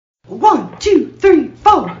1, 2, 3,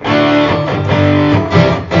 4.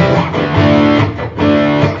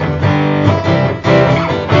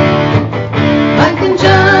 Mike and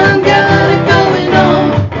John got it going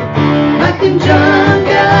on. Mike and John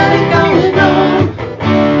got it going on.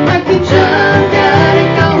 Mike and John got it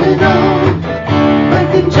going on.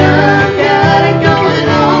 Mike and John got it going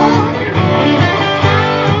on.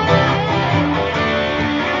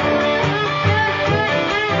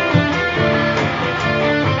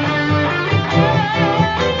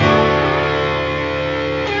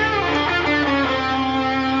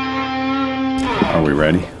 Are we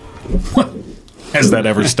ready? Has that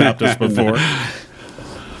ever stopped us before?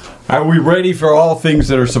 Are we ready for all things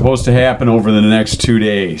that are supposed to happen over the next 2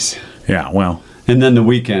 days? Yeah, well, And then the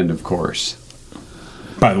weekend, of course.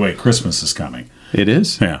 by the way, Christmas is coming. It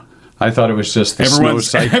is? Yeah. I thought it was just the snow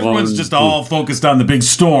cyclone. Everyone's just all focused on the big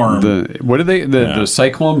storm. What are they? The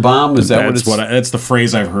cyclone bomb? Is that That's what it's? that's the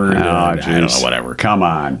phrase I've heard. I don't know, geez. whatever. Come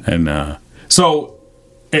on. And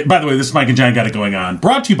by the way, this is Mike and John Got It Going On,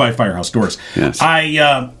 brought to you by Firehouse Doors. Yes.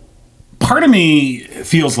 Part of me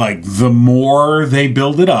feels like the more they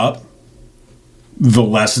build it up, the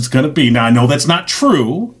less it's going to be. Now, I know that's not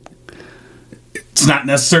true. It's not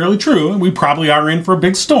necessarily true, and we probably are in for a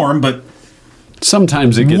big storm, but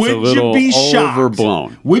Sometimes it gets a little shocked?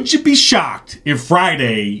 overblown. Would you be shocked if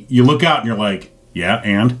Friday you look out and you're like, yeah,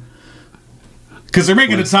 and? Because they're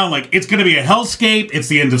making it sound like it's going to be a hellscape, it's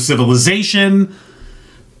the end of civilization,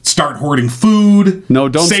 start hoarding food. No,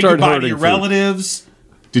 don't say start goodbye hoarding to your food. relatives.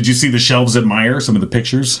 Did you see the shelves at Meijer, some of the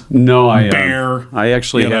pictures? No, Bear, I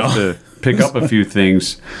actually you have know. to pick up a few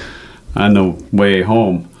things on the way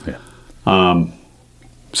home. Yeah.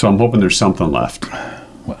 So I'm hoping there's something left.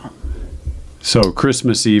 Well, So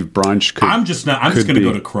Christmas Eve brunch could. I'm just going to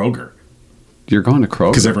go to Kroger You're going to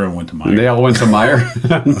Kroger? because everyone went to And they Meijer. all went to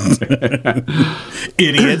Meijer?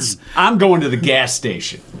 Idiots. I'm going to the gas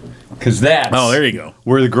station. Because that's There you go.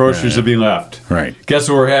 where the groceries will be left. Right. Guess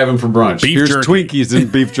what we're having for brunch? Beef Here's jerky. Twinkies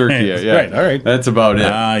and beef jerky. Yeah. Right, all right. That's about it.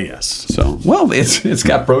 Yes. So, well, it's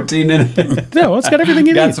got protein in it. No, it's got everything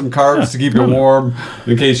you Got need. some carbs to keep you warm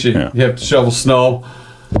in case you have to shovel snow.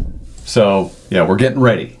 So, yeah, we're getting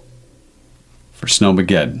ready for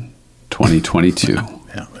Snowmageddon 2022.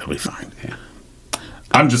 Yeah, that'll be fine. Yeah.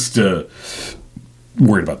 I'm just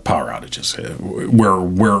worried about the power outages. Where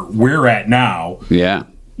we're at now, Yeah.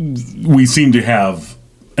 we seem to have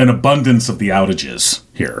an abundance of the outages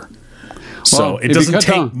here. So Well, it if you doesn't cut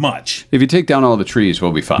take down- much. If you take down all the trees,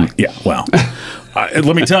 we'll be fine. Yeah, well,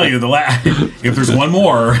 let me tell you, if there's one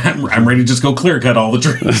more, I'm ready to just go clear cut all the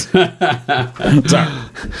trees.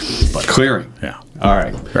 Sorry. Clearing. Yeah. All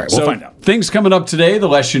right. We'll find out. Things coming up today, the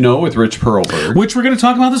less you know, with Rich Perlberg. Which we're going to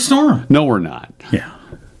talk about the storm. No, we're not. Yeah.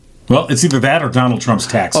 Well, it's either that or Donald Trump's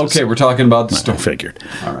taxes. Okay, we're talking about the I storm. figured.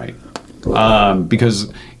 All right.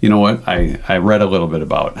 Because, you know what? I read a little bit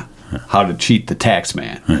about how to cheat the tax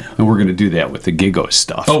man. And we're going to do that with the GIGO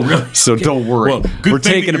stuff. Oh, really? So don't worry. Well, good we're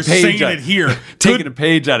thing taking that a you're page saying it here. Taking a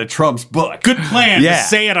page out of Trump's book. Good plan Yeah. to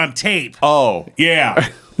say it on tape. Oh. Yeah.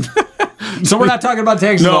 So we're not talking about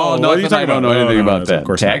taxes? No, no, what are you talking I don't about? know anything No, about that. of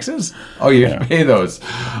course not. Taxes? Oh, you have to pay those.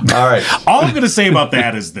 All right. All I'm going to say about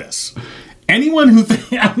that is this. Anyone who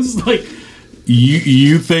I was like,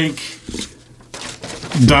 you think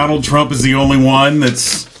Donald Trump is the only one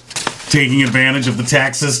that's taking advantage of the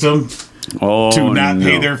tax system to not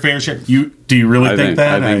pay their fair share? Do you really think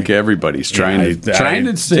that? I think everybody's trying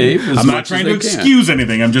to save as I'm much not trying as to they can. excuse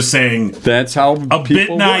anything. I'm just saying That's how a bit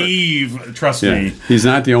people work. naive. Trust Yeah. me. He's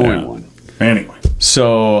not the only Yeah. one. Anyway.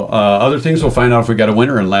 So other things, we'll find out if we got a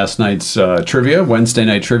winner in last night's trivia, Wednesday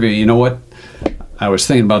night trivia. You know what? I was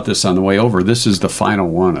thinking about this on the way over. This is the final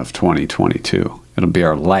one of 2022. It'll be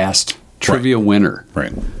our last trivia winner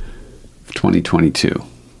Right. of 2022.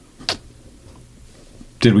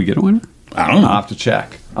 Did we get a winner? I don't know. I'll have to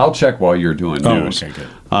check. I'll check while you're doing Oh, news. okay, good.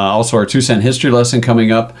 Also, our 2-cent history lesson coming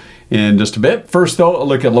up in just a bit. First, though, a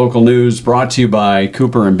look at local news brought to you by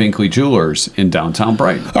Cooper and Binkley Jewelers in downtown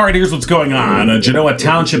Brighton. All right, here's what's going on. A Genoa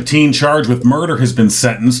Township teen charged with murder has been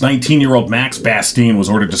sentenced. 19-year-old Max Bastine was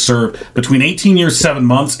ordered to serve between 18 years, 7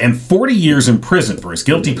 months, and 40 years in prison for his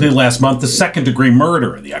guilty plea last month to second-degree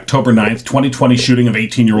murder in the October 9th, 2020 shooting of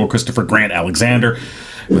 18-year-old Christopher Grant Alexander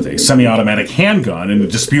with a semi-automatic handgun in a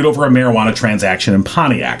dispute over a marijuana transaction in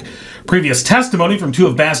Pontiac. Previous testimony from two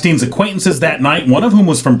of Bastine's acquaintances that night, one of whom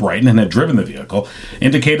was from Brighton and had driven the vehicle,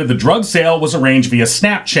 indicated the drug sale was arranged via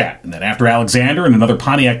Snapchat, and that after Alexander and another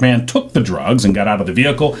Pontiac man took the drugs and got out of the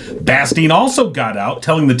vehicle, Bastine also got out,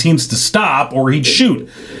 telling the teens to stop or he'd shoot.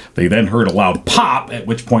 They then heard a loud pop, at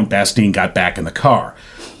which point Bastine got back in the car.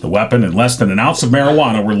 The weapon and less than an ounce of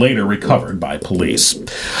marijuana were later recovered by police.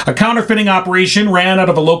 A counterfeiting operation ran out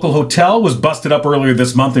of a local hotel was busted up earlier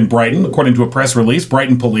this month in Brighton. According to a press release,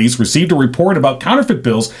 Brighton police received a report about counterfeit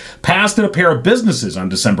bills passed at a pair of businesses on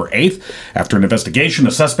December 8th. After an investigation,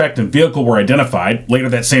 a suspect and vehicle were identified. Later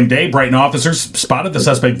that same day, Brighton officers spotted the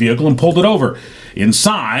suspect vehicle and pulled it over.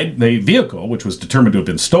 Inside the vehicle, which was determined to have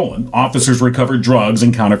been stolen, officers recovered drugs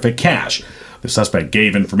and counterfeit cash. The suspect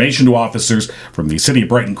gave information to officers from the City of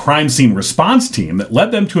Brighton crime scene response team that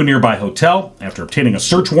led them to a nearby hotel. After obtaining a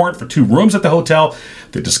search warrant for 2 rooms at the hotel,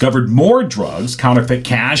 they discovered more drugs, counterfeit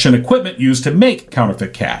cash, and equipment used to make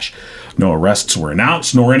counterfeit cash. No arrests were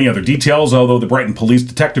announced, nor any other details, although the Brighton Police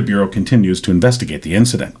Detective Bureau continues to investigate the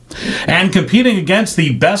incident. And competing against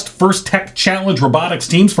the best First Tech Challenge robotics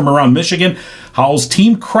teams from around Michigan, Howell's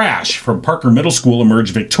Team Crash from Parker Middle School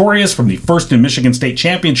emerged victorious from the First in Michigan State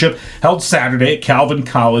Championship held Saturday at Calvin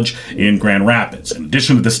College in Grand Rapids. In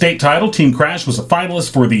addition to the state title, Team Crash was a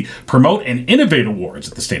finalist for the Promote and Innovate Awards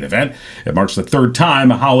at the state event. It marks the 3rd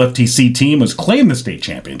time a Howell FTC team has claimed the state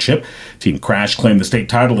championship. Team Crash claimed the state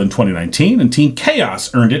title in 2019, and Team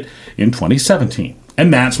Chaos earned it in 2017.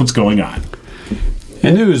 And that's what's going on.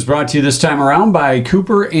 And news brought to you this time around by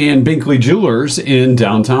Cooper and Binkley Jewelers in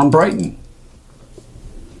downtown Brighton.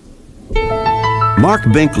 Mark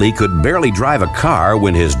Binkley could barely drive a car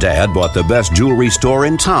when his dad bought the best jewelry store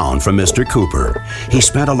in town from Mr. Cooper. He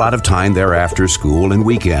spent a lot of time there after school and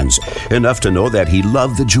weekends, enough to know that he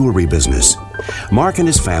loved the jewelry business. Mark and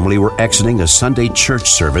his family were exiting a Sunday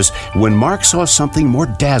church service when Mark saw something more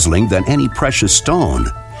dazzling than any precious stone: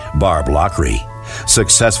 Barb Lockery.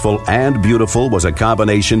 Successful and beautiful was a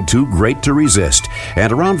combination too great to resist,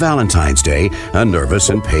 and around Valentine's Day, a nervous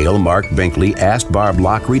and pale Mark Binkley asked Barb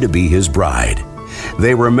Lockery to be his bride.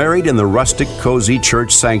 They were married in the rustic, cozy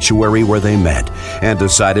church sanctuary where they met and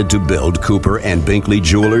decided to build Cooper and Binkley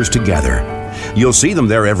Jewelers together. You'll see them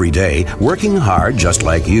there every day, working hard just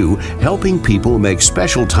like you, helping people make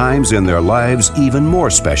special times in their lives even more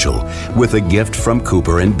special with a gift from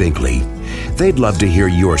Cooper and Binkley. They'd love to hear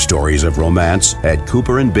your stories of romance at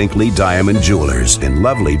Cooper and Binkley Diamond Jewelers in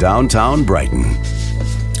lovely downtown Brighton.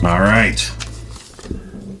 All right.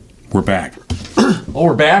 We're back. Oh,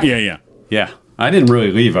 we're back? Yeah. Yeah. I didn't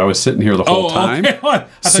really leave. I was sitting here the whole time. Okay. I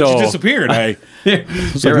thought you disappeared. It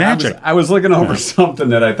was like magic. I was looking over something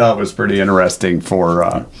that I thought was pretty interesting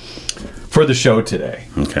for the show today.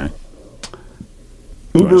 Okay.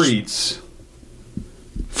 Uber Eats.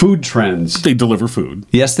 Food trends. They deliver food.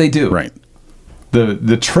 Yes, they do. Right.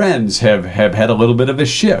 The trends have had a little bit of a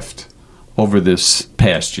shift over this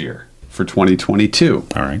past year for 2022.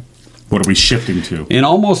 All right. What are we shifting to? In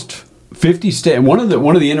almost 50 states. One of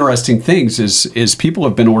the interesting things is people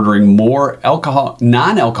have been ordering more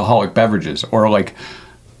non-alcoholic beverages, or like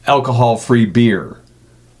alcohol-free beer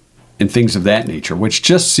and things of that nature, which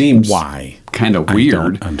just seems kind of weird. I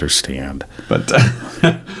don't understand. But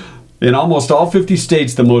in almost all 50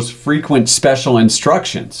 states, the most frequent special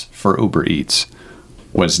instructions for Uber Eats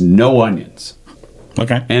was no onions.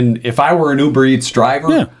 Okay. And if I were an Uber Eats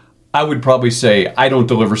driver, I would probably say, I don't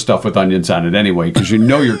deliver stuff with onions on it anyway, because you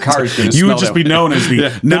know your car is going to smell. You would just be known as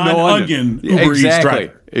the non-onion Uber Eats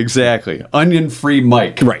driver. Exactly. Onion-free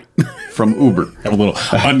Mike. Right. From Uber. Have a little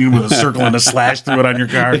onion with a circle and a slash through it on your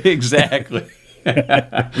car. Exactly.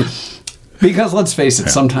 Because let's face it,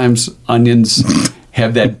 sometimes onions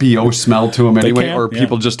have that BO smell to them anyway, or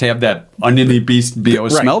people just have that oniony beast BO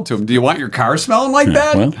smell to them. Do you want your car smelling like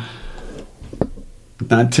that? Well,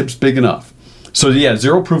 not tips big enough. So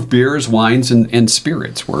zero-proof beers, wines, and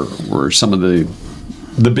spirits were some of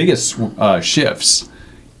the biggest shifts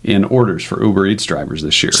in orders for Uber Eats drivers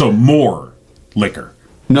this year. So more liquor.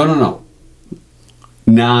 No.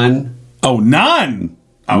 Non. Oh, non.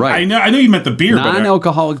 Oh, Right. I know you meant the beer.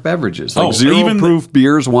 Non-alcoholic beverages, like Oh, zero-proof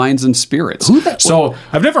beers, wines, and spirits. So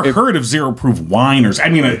I've never heard of zero-proof wine, or I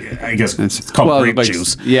mean, I guess it's called grape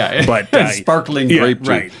juice. Yeah, but sparkling grape juice,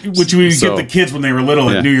 right? Which we give the kids when they were little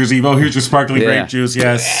at New Year's Eve. Oh, here's your sparkling grape juice.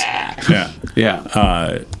 Yes.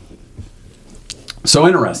 Yeah. So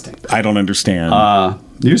interesting. I don't understand.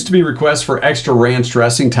 Used to be requests for extra ranch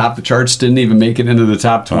dressing top the charts. Didn't even make it into the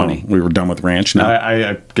top 20. We were done with ranch now.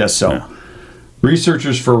 I guess so. Yeah.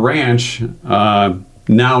 Researchers for ranch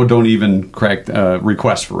now don't even crack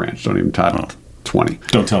requests for ranch. Don't even top 20.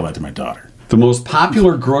 Don't tell that to my daughter. The most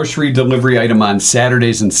popular grocery delivery item on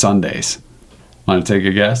Saturdays and Sundays. Want to take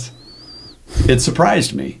a guess? It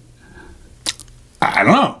surprised me. I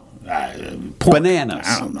don't know. Bananas.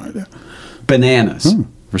 I don't know. Bananas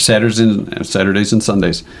for Saturdays and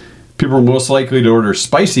Sundays. People are most likely to order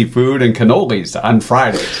spicy food and cannolis on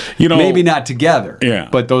Fridays. Maybe not together. Yeah.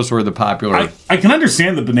 But those were the popular. I can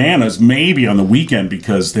understand the bananas maybe on the weekend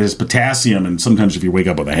because there's potassium, and sometimes if you wake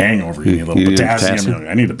up with a hangover, you need a little potassium. You're like,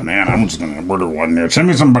 I need a banana. I'm just going to order one there. Send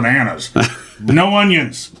me some bananas. No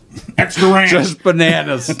onions. Extra ranch. Just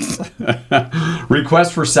bananas.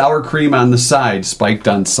 Request for sour cream on the side spiked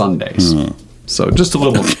on Sundays. So just a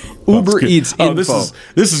little Uber Eats info.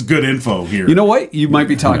 This is good info here. You know what? You might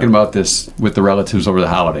be talking about this with the relatives over the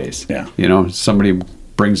holidays. Yeah. Somebody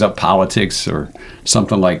brings up politics or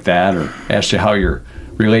something like that, or asks you how your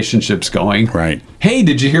relationship's going. Right. Hey,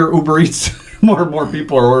 did you hear Uber Eats? More and more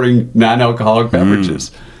people are ordering non-alcoholic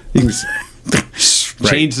beverages. You can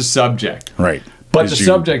change the subject. Right. But the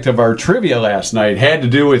subject of our trivia last night had to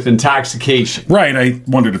do with intoxication. Right. I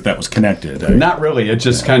wondered if that was connected. Not really. It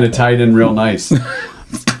just kind of tied in real nice.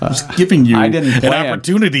 Just giving you an plan.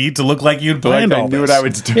 opportunity to look like you'd planned all I knew this. what I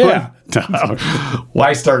was doing. Yeah.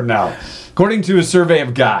 Why start now? According to a survey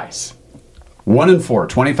of guys, 1 in 4,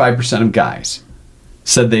 25% of guys,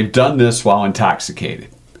 said they've done this while intoxicated.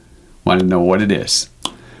 Want to know what it is?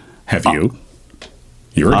 Have you?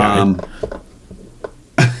 You're a guy.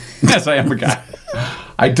 Yes, I am a guy.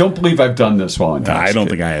 I don't believe I've done this while intoxicated. I don't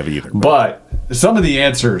think I have either. But some of the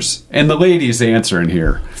answers, and the ladies answer in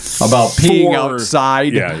here, about peeing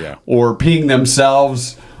outside or peeing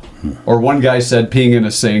themselves, or one guy said peeing in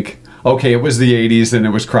a sink. Okay, it was the 80s and it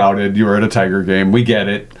was crowded. You were at a Tiger game. We get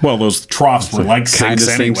it. Well, those troughs were like sinks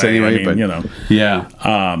anyway. I mean, Yeah.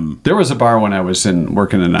 There was a bar when I was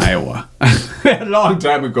working in Iowa. A long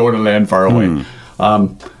time ago in a land far away.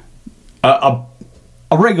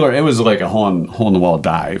 A regular, it was like a hole-in-the-wall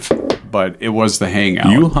dive, but it was the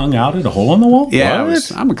hangout. You hung out at a hole-in-the-wall? Yeah,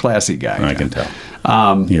 I'm a classy guy. I can tell.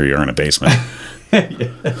 Here you are in a basement.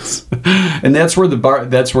 Yes. And that's where the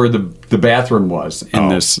bathroom was in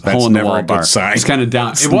this hole-in-the-wall bar. It's kind of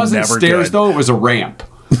down. It wasn't stairs, though. It was a ramp.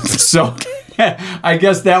 So I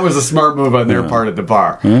guess that was a smart move on their part at the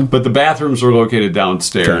bar. But the bathrooms were located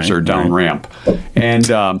downstairs or down ramp. And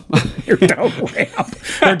you're down ramp.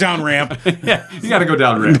 They're down ramp. Yeah, you got to go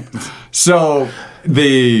down ramp. So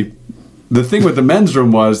the thing with the men's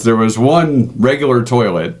room was there was one regular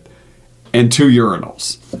toilet and 2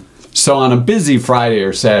 urinals. So on a busy Friday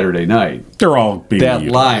or Saturday night, they're all being that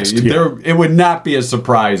line. Yeah. It would not be a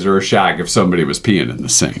surprise or a shock if somebody was peeing in the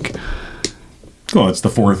sink. Well, it's the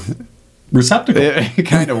fourth receptacle. It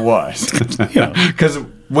kind of was. Because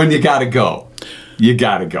when you got to go, you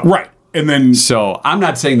got to go. Right. And then... So I'm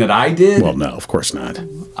not saying that I did. Well, no, of course not.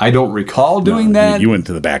 I don't recall doing that. You went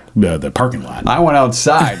to the back, the parking lot. I went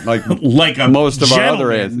outside like most of our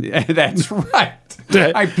other ads. That's right.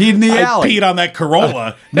 I peed in the alley. I peed on that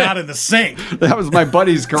Corolla, not in the sink. That was my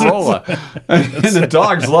buddy's Corolla. And the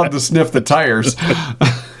dogs love to sniff the tires.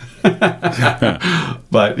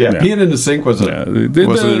 But peeing in the sink was an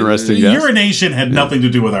interesting guess. Urination had nothing to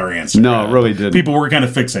do with our answer. No, it really didn't. People were kind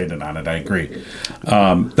of fixated on it, I agree.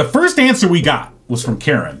 The first answer we got was from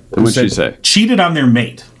Karen. What did she say? Cheated on their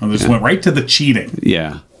mate. And this went right to the cheating.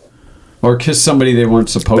 Yeah. Or kissed somebody they weren't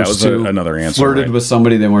supposed to. That was another answer. Flirted with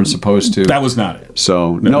somebody they weren't supposed to. That was not it.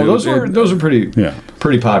 So, those were pretty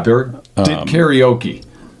popular. Did karaoke.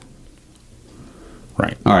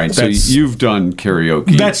 Right. All right. So you've done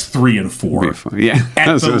karaoke. That's 3 and 4. Yeah.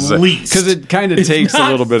 At the least. Because it kind of takes a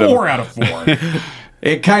little bit of 4 out of 4.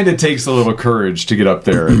 It kind of takes a little courage to get up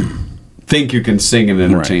there and think you can sing and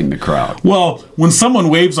entertain the crowd. Well, when someone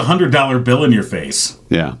waves $100 bill in your face,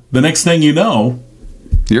 the next thing you know,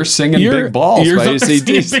 you're singing Big Balls by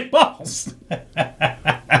AC/DC. Big Balls.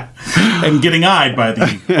 And getting eyed by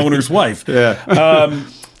the owner's wife. Yeah.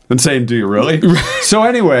 And saying, do you really? So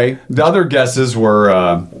anyway, the other guesses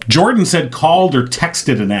were... Jordan said called or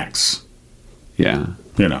texted an ex. Yeah.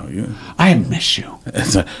 I miss you.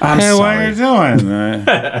 I'm sorry. What are you doing?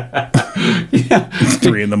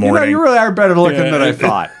 3 in the morning. You really are better looking than I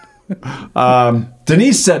thought.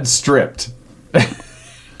 Denise said stripped.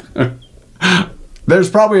 There's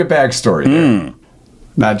probably a backstory there.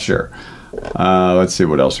 Not sure. Let's see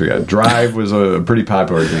what else we got. Drive was a pretty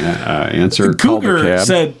popular answer. Cougar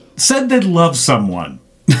said they'd love someone.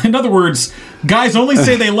 In other words, guys only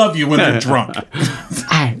say they love you when they're drunk.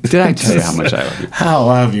 Did I tell you how much I love you? I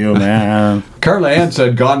love you, man. Carla Ann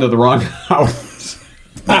said gone to the wrong house.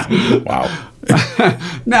 Wow.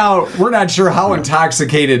 Now, we're not sure how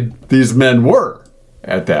intoxicated these men were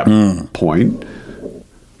at that point.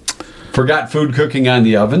 Forgot food cooking on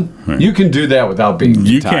the oven. Right. You can do that without being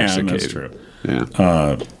intoxicated. That's true.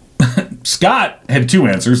 Yeah. Scott had 2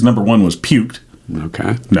 answers. Number 1 was puked.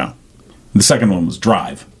 Okay. No. The second one was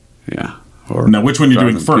drive. Yeah. Or Now, which one you're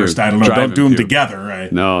doing drive first? puke. I don't know. Drive Don't and do them puke. together.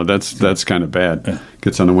 No, that's kind of bad.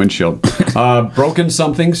 Gets on the windshield. Broken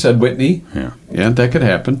something, said Whitney. Yeah, that could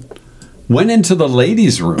happen. Went into the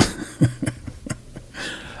ladies' room.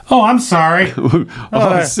 Oh, I'm sorry.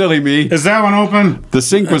 Oh, silly me. Is that one open? The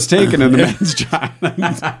sink was taken in the men's job.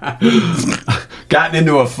 Gotten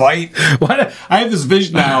into a fight. What? I have this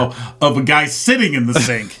vision now of a guy sitting in the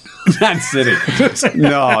sink. Not sitting.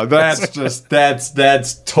 No, that's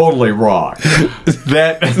totally wrong.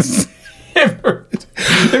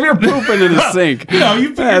 If you're pooping in a sink.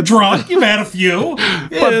 You're drunk. You've had a few.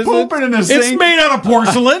 But pooping in a sink. It's made out of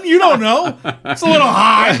porcelain. You don't know. It's a little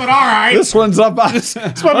high, but all right. This one's up on. It's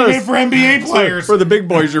probably made for NBA players. For the big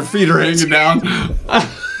boys, your feet are hanging down.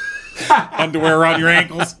 Underwear around your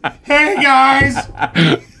ankles. Hey, guys.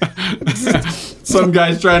 Some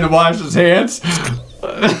guy's trying to wash his hands.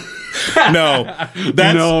 No.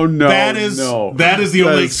 That is the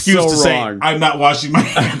only excuse to say, I'm not washing my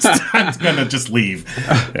hands. I'm going to just leave.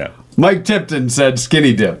 Yeah. Mike Tipton said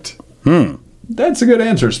skinny dipped. That's a good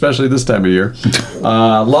answer, especially this time of year.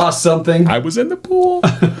 Lost something. I was in the pool.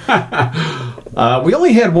 We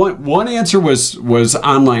only had one answer was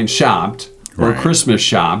online shopped. Or Christmas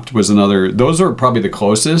shopped was another. Those are probably the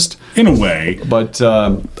closest. In a way. But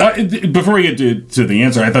before we get to the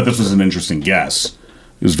answer, I thought this was an interesting guess.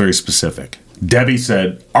 It was very specific. Debbie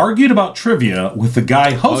said, argued about trivia with the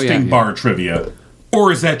guy hosting bar trivia,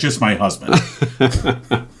 or is that just my husband?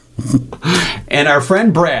 And our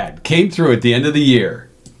friend Brad came through at the end of the year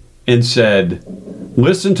and said,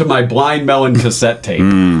 listen to my Blind Melon cassette tape.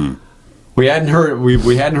 We hadn't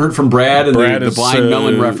heard from Brad and the Blind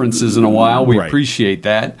Melon references in a while. We appreciate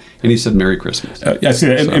that. And he said, Merry Christmas. Yeah,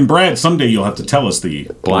 see, and Brad, someday you'll have to tell us the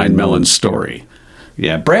Blind Melon story.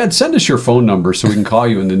 Yeah, Brad, send us your phone number so we can call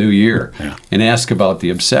you in the new year and ask about the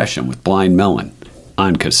obsession with Blind Melon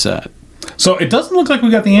on cassette. So it doesn't look like we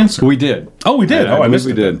got the answer. We did. Oh, we did. I missed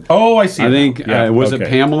we it. did. Oh, I see. I think, was it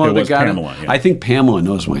Pamela that got Pamela, it? yeah. I think Pamela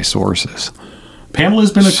knows my sources.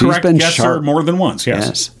 Pamela's been a correct guesser more than once,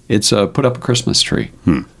 yes. It's put up a Christmas tree.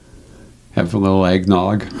 Have a little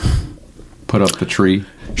eggnog. Put up the tree.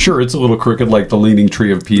 Sure, it's a little crooked like the Leaning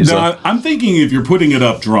Tree of Pisa. No, I'm thinking if you're putting it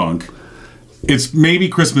up drunk, it's maybe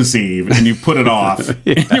Christmas Eve, and you put it off.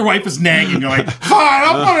 And your wife is nagging. You're like, fine,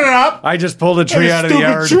 I'll put it up. I just pulled a tree out of the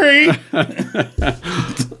yard. Tree.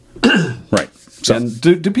 Right. So, and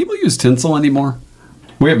do people use tinsel anymore?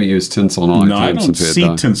 We haven't used tinsel in a long time. I don't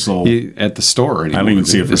see tinsel at the store anymore. I don't even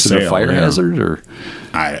see it for sale. Is it a fire hazard, or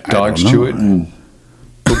I dogs chew it and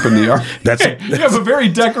poop in the yard? You have a very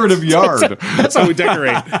decorative yard. That's how we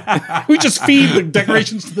decorate. We just feed the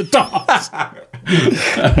decorations to the dogs.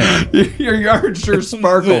 Your yard sure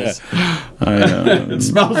sparkles. It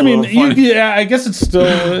smells. I guess it's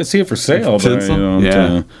still I see it for sale. But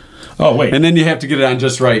oh wait, and then you have to get it on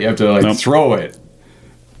just right. You have to throw it,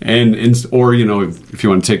 and or if you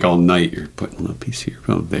want to take all night, you're putting a little piece here,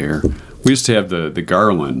 there. We used to have the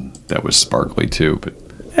garland that was sparkly too, but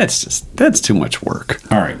that's too much work.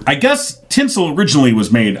 All right, I guess tinsel originally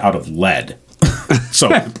was made out of lead. So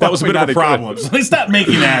that was a bit of a problem. So they stopped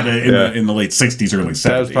making that in the late 60s, early 70s.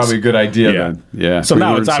 That was probably a good idea then. Yeah. So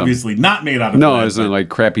now it's obviously not made out of lead. No, isn't it like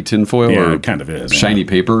crappy tinfoil or it kind of is. Shiny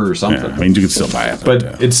paper or something? Yeah, I mean, you can still buy it.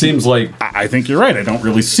 But it seems like... I think you're right. I don't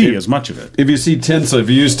really see as much of it. If you see tinsel, if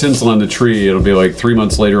you use tinsel on the tree, it'll be like 3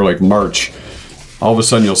 months later, like March. All of a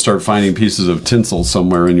sudden, you'll start finding pieces of tinsel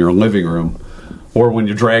somewhere in your living room. Or when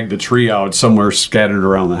you drag the tree out, somewhere scattered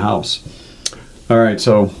around the house. All right,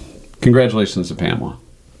 so congratulations to Pamela.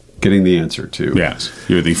 Getting the answer to. Yes.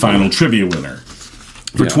 You're the final trivia winner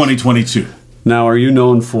for 2022. Now, are you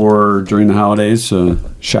known for, during the holidays,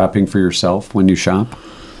 shopping for yourself when you shop?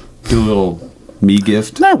 Do a little me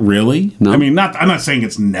gift? Not really. No? I mean, I'm not saying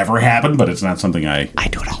it's never happened, but it's not something I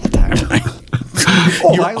do it all the time.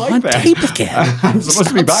 I like that. Tape again. I'm supposed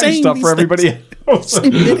to be buying stuff for everybody else.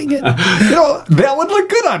 Admitting it. That would look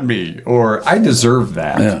good on me. Or, I deserve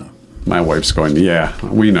that. Yeah. My wife's going, yeah,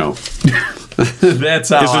 we know. That's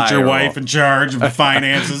how Isn't your wife in charge of the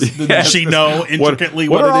finances? Does she know intricately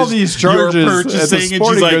what it are all is these charges you're purchasing? at the And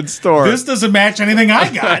she's like, store? This doesn't match anything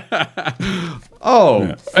I got.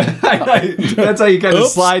 That's how you kind of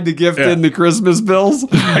slide the gift in the Christmas bills?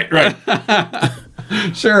 Right.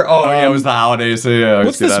 Sure. Oh, it was the holidays. So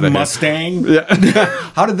what's this Mustang? Yeah.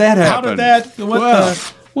 How did that happen?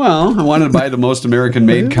 Well, I wanted to buy the most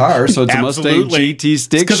American-made car, so it's a Mustang GT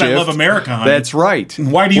stick shift. Because I love America, honey. That's right.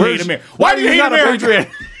 Why do you hate America? Why do you hate America?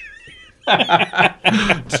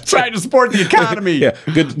 Just trying to support the economy. Yeah.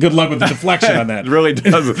 Good luck with the deflection on that. It really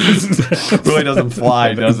doesn't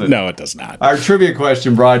fly, does it? No, it does not. Our trivia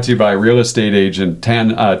question brought to you by real estate agent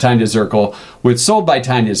Tanya Zirkle with Sold by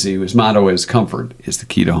Tanya Z, whose motto is "Comfort is the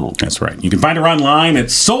key to home." That's right. You can find her online at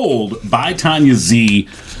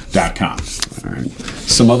soldbytanyaz.com. All right.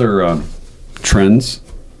 Some other trends,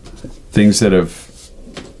 things that have,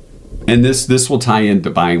 and this will tie into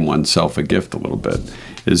buying oneself a gift a little bit,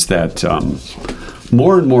 is that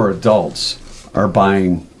more and more adults are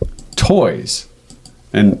buying toys.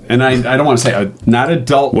 And I don't want to say not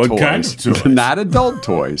adult toys. What kind of toys? Not adult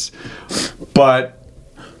toys, but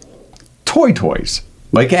toys,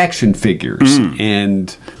 like action figures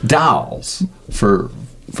and dolls for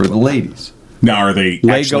the ladies. Now, are they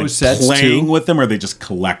Lego actually sets playing too? with them, or are they just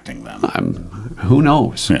collecting them? Who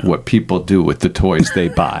knows what people do with the toys they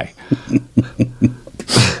buy?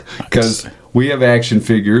 Because we have action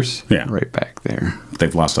figures right back there.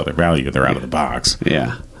 They've lost all their value. They're out of the box.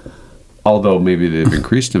 Yeah. Although maybe they've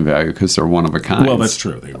increased in value because they're one of a kind. Well, that's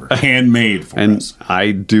true. They were handmade for and us.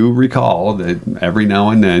 I do recall that every now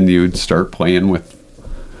and then you'd start playing with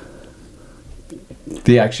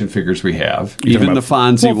the action figures we have. Even the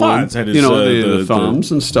Fonzie one. Fonz had his, the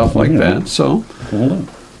thumbs and stuff like that. So Hold on.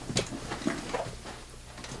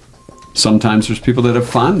 sometimes there's people that have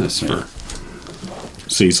fondness for.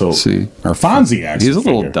 See, See. our Fonzie action He's a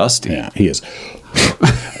little figure. dusty. Yeah, he is.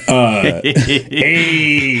 Hey.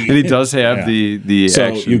 And he does have the So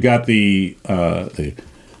action. you got the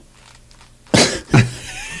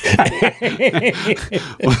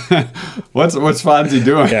What's Fonzie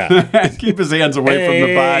doing? Yeah. Keep his hands away from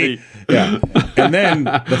the body. Yeah. And then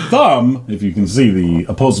the thumb, if you can see the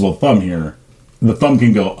opposable thumb here, the thumb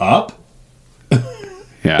can go up.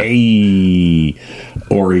 Yeah. Hey.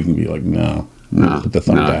 Or he can be like, no. Put the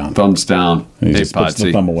thumb down. Thumbs down. And he Hey, just puts the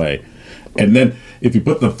Potsy. thumb away. And then if you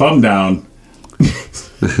put the thumb down,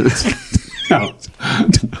 No.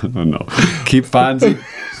 Keep Fonzie.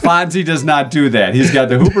 Fonzie does not do that. He's got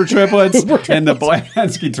the Hooper triplets and the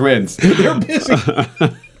Blansky twins. they're busy.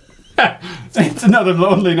 It's another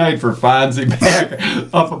lonely night for Fonzie back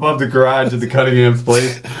up above the garage at the Cunningham's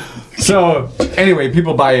place. So, anyway,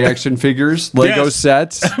 people buy action figures, Lego Yes.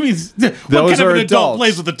 sets. I mean, what Those kind of are an adult adults.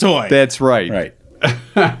 plays with a toy? That's right. right.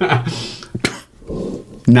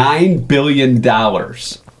 $9 billion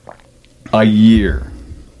a year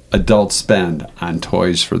adults spend on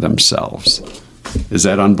toys for themselves. Is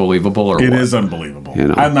that unbelievable or It what? is unbelievable. You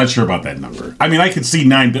know. I'm not sure about that number. I mean, I could see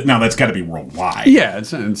 9. Now that's got to be worldwide. Yeah,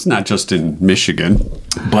 it's not just in Michigan.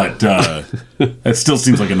 But it still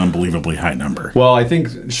seems like an unbelievably high number. Well, I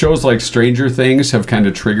think shows like Stranger Things have kind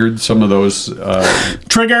of triggered some of those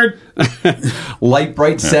Triggered. light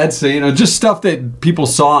bright sets, just stuff that people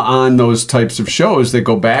saw on those types of shows that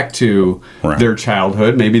go back to Right. their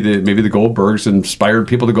childhood. Maybe the Goldbergs inspired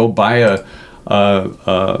people to go buy a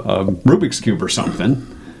Rubik's Cube or something.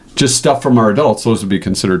 Just stuff from our adults. Those would be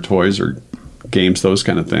considered toys or games, those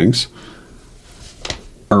kind of things.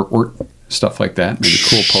 Or stuff like that. Maybe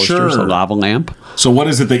cool posters, Sure. a lava lamp. So what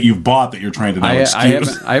is it that you've bought that you're trying to now I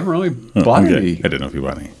excuse? haven't really bought Okay. any I didn't know if you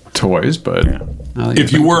bought any. toys, but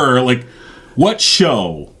If you were like, what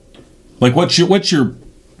show? Like what's your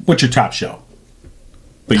top show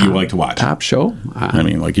that you like to watch? top show, I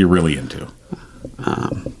mean, like you're really into.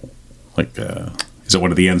 Is it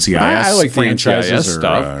one of the NCIS I like the franchises NCIS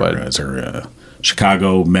stuff, but- is there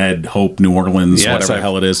Chicago, Med, Hope, New Orleans, whatever the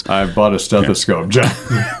hell it is? I bought a stethoscope, John.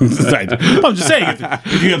 I'm just saying,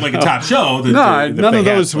 if you had like a top show, that, None of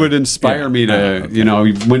those would inspire me to,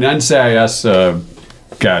 when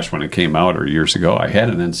NCIS, when it came out or years ago, I had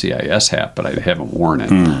an NCIS hat, but I haven't worn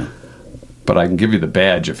it. But I can give you the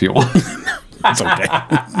badge if you want. It's okay.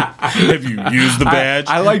 Have you used the badge?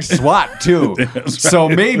 I like SWAT too. So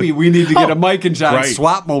maybe we need to get a Mike and John right.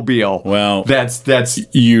 SWAT mobile. Well, that's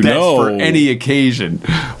for know. any occasion.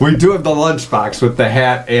 We do have the lunchbox with the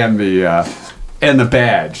hat and the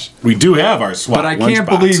badge. We do have our SWAT But I can't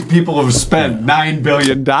lunchbox. believe people have spent $9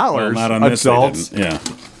 billion. Well, not on this. They adults. didn't. Yeah,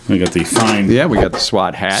 we got the fine. Yeah, we got the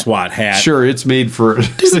SWAT hat. SWAT hat. Sure, it's made for a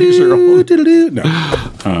 6-year-old. No.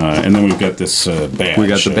 And then we've got this badge. We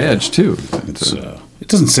got the badge too. It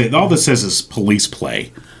doesn't say. All this says is police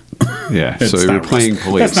play. Yeah, It's so not you're real- playing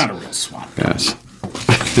police. That's not a real SWAT. Yes.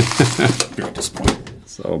 Very disappointing.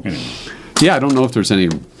 So Anyway. yeah, I don't know if there's any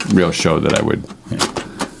real show that I would.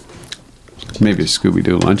 Maybe a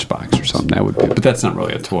Scooby-Doo lunchbox or something. That would be, but that's not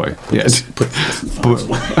really a toy. Yeah.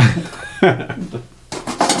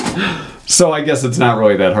 So I guess it's not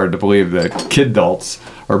really that hard to believe that kid-adults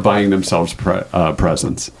are buying themselves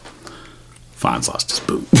presents. Fonz lost his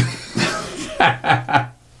boot.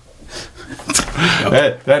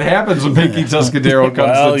 That happens when Pinky Tuscadero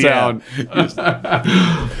comes to town.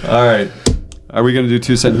 All right. Are we going to do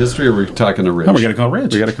 2 cent history, or are we talking to Rich? No, we got to call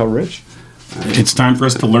Rich. We got to call Rich. It's time for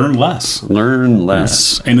us to learn less. Learn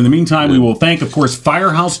less. Yes. And in the meantime, we will thank, of course,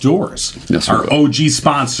 Firehouse Doors, Yes, our OG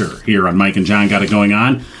sponsor here on Mike and John Got It Going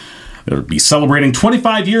On. They'll be celebrating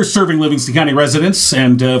 25 years serving Livingston County residents,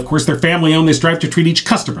 and of course, they're family-owned. They strive to treat each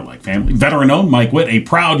customer like family. Veteran-owned, Mike Witt, a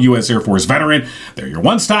proud U.S. Air Force veteran. They're your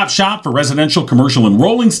one-stop shop for residential, commercial, and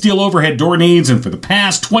rolling steel overhead door needs, and for the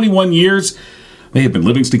past 21 years, they have been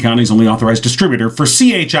Livingston County's only authorized distributor for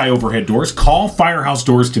CHI overhead doors. Call Firehouse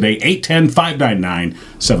Doors today,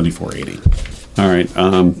 810-599-7480. All right.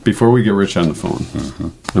 Before we get Rich on the phone,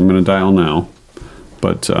 I'm going to dial now,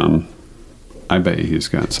 but I bet you he's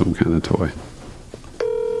got some kind of toy.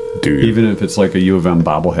 Dude. Even if it's like a U of M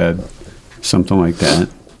bobblehead, something like that.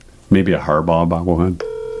 Maybe a Harbaugh bobblehead.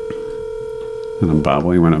 And I'm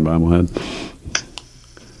bobbling when I'm bobblehead.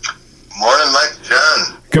 Morning, Mike,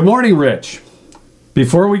 John. Good morning, Rich.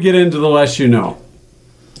 Before we get into the less you know.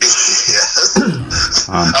 Yes.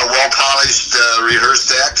 A well-polished,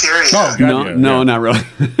 rehearsed act here? Yeah. No, not really.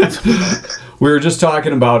 We were just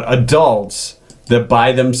talking about adults that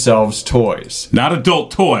buy themselves toys. Not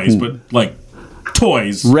adult toys, but like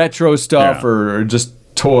toys. Retro stuff or just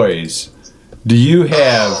toys. Do you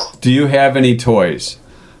have any toys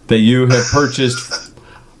that you have purchased,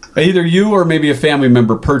 either you or maybe a family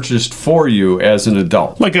member purchased for you as an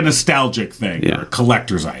adult? Like a nostalgic thing, or a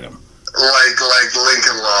collector's item. Like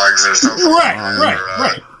Lincoln Logs or something.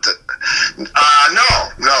 Right. No.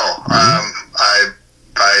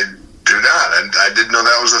 I do not. I didn't know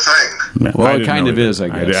that was a thing. Well, it kind of is, I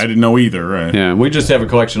guess. I didn't know either. Right? Yeah, we just have a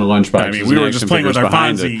collection of lunchboxes. I mean, we were just playing with our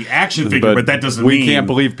Fonzie action figure, but that doesn't mean... We can't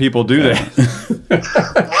believe people do that.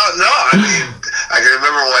 Well, no, I mean, I can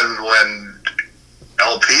remember when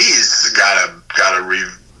LPs got a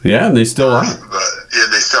Yeah, and they still are. Yeah,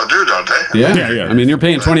 they still do, don't they? Yeah. I mean, you're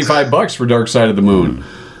paying $25 for Dark Side of the Moon.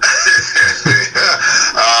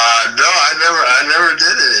 No, I never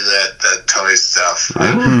did any of that toy stuff.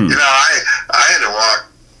 You know, I had to walk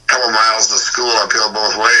a couple miles to school uphill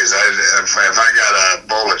both ways. If I got a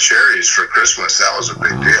bowl of cherries for Christmas, that was a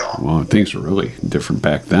big deal. Well, things were really different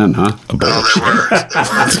back then, huh? No, they were.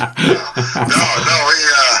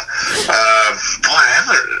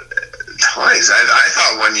 Toys. I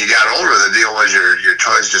thought when you got older, the deal was your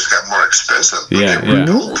toys just got more expensive. Yeah.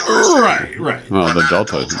 Right. Well, the adult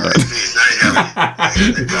toys.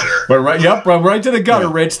 But right to the gutter,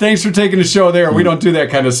 Rich. Thanks for taking the show there. We don't do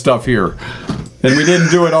that kind of stuff here. And we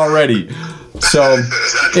didn't do it already. So,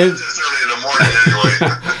 that's early in the morning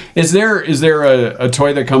anyway. Is there a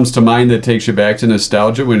toy that comes to mind that takes you back to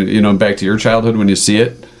nostalgia, when back to your childhood when you see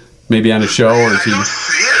it? Maybe on a show or I don't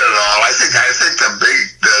see it at all. I think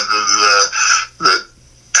the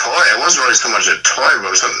toy. It wasn't really so much a toy,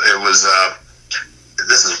 but it was.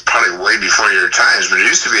 This is probably way before your times, but it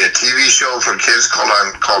used to be a TV show for kids called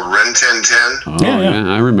Ren 1010. Oh yeah,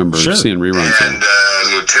 I remember seeing reruns. And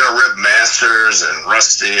Lieutenant Rip Masters and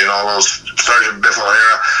Rusty and all those, Sergeant Biff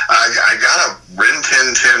O'Hara. I got a Ren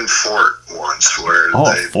 1010 fort once where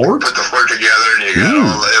they put the fort together, and you got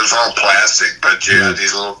it was all plastic, but you had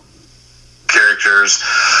these little characters,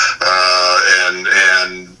 and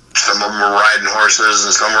some of them were riding horses,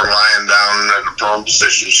 and some were lying down in a prone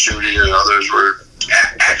position shooting, and others were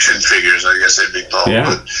action figures, I guess they'd be called.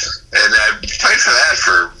 Yeah. And I played for that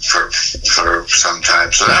for some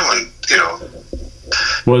time. So that one,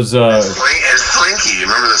 was and Slinky. You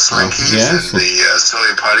remember the Slinkies and the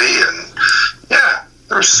Silly Putty, and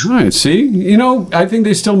all right, see, I think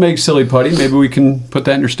they still make Silly Putty. Maybe we can put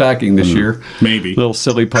that in your stocking this year. Maybe. A little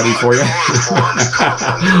Silly Putty for you.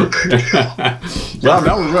 Well,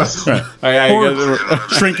 that was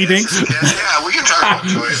Shrinky Dinks? Yeah, we can talk about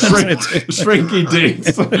toys. Shrinky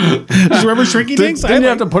Dinks. Do you remember Shrinky Dinks? Didn't you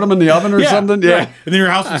have to put them in the oven or something? Yeah. Right. And then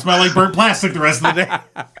your house would smell like burnt plastic the rest of the day.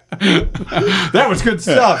 That was good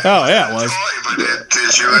stuff. Oh, yeah, it was. But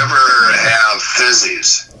did you ever have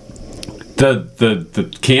fizzies? The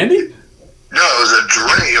candy? No, it was a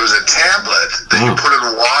drink. It was a tablet that you put in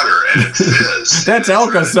water and it fizzed. That's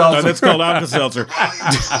Alka-Seltzer. No, that's called Alka-Seltzer. Well, it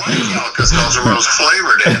was like Alka-Seltzer, but it was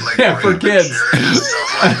flavored. It had for kids. And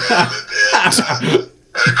stuff like that.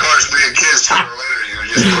 And of course, being kids, sooner or later, you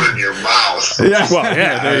just put it in your mouth. Yeah, well,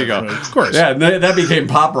 there you go. Of course. Yeah, that became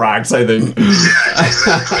Pop Rocks, I think. Yeah,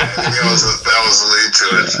 exactly. I think that was the lead to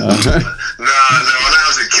it. No, when I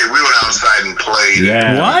was a kid, we went outside and played.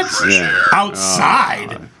 Yeah. What? Fresh air.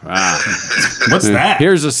 Outside? Wow. What's that?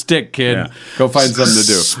 Here's a stick, kid. Yeah. Go find something to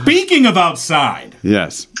do. Speaking of outside.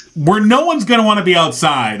 Yes. where no one's going to want to be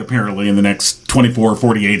outside, apparently, in the next 24,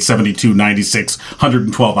 48, 72, 96,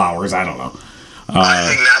 112 hours. I don't know. I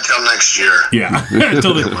think not till next year. Yeah.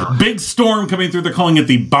 Until the big storm coming through. They're calling it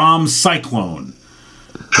the bomb cyclone.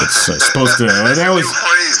 It's supposed to. They always,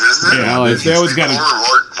 phrase, isn't it? Yeah, they always got a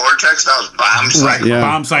vortex. That was bomb cyclone. Right, yeah.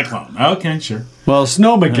 Bomb cyclone. Okay, sure. Well,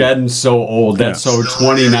 Snowmageddon's so old. That's so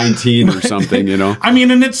 2019 or something, you know. I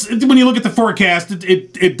mean, and it's when you look at the forecast,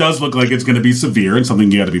 it does look like it's going to be severe and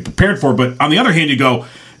something you got to be prepared for. But on the other hand, you go,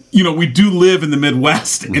 you know, we do live in the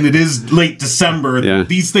Midwest, and it is late December. Yeah.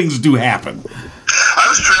 These things do happen. I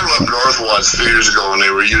was traveling up north once a few years ago, and they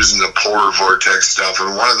were using the polar vortex stuff,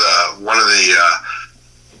 and one of the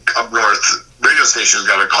up north radio stations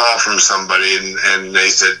got a call from somebody, and they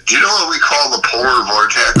said, "Do you know what we call the polar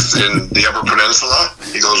vortex in the Upper Peninsula?"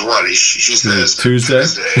 He goes, "What?" She says, "Tuesday."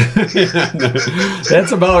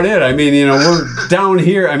 That's about it. I mean, you know, we're down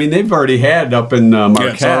here. I mean, they've already had up in Marquette.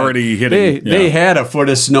 Yeah, it's already hitting. They had a foot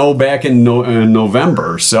of snow back in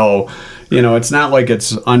November, so. You know, it's not like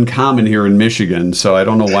it's uncommon here in Michigan, so I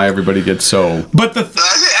don't know why everybody gets so. But I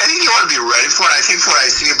think you want to be ready for it. I think what I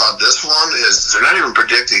see about this one is they're not even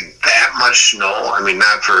predicting that much snow. I mean,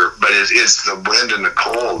 but it's the wind and the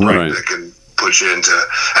cold that can put you into.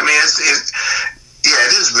 I mean,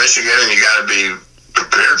 it is Michigan, and you got to be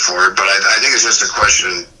prepared for it. But I think it's just a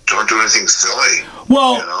question. Don't do anything silly.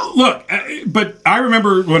 Well, you know? Look, but I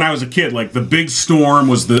remember when I was a kid, like the big storm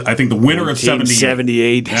was the winter of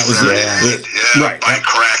 78. That was right. By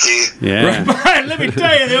Cracky. Yeah. Right. Let me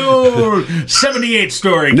tell you the old 78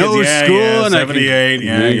 story. No school and 78.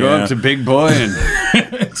 I go up to Big Boy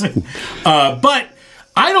and. But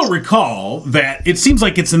I don't recall that. It seems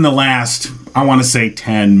like it's in the last, I want to say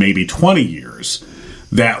 10, maybe 20 years,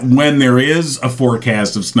 that when there is a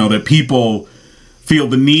forecast of snow, that people feel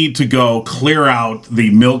the need to go clear out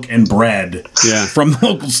the milk and bread from the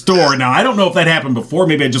local store. Now, I don't know if that happened before.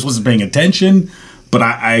 Maybe I just wasn't paying attention, but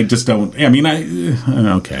I just don't. I mean,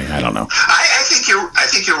 okay, I don't know. I think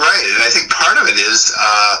you're right, and I think part of it is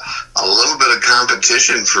a little bit of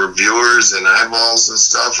competition for viewers and eyeballs and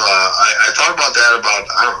stuff. I thought about that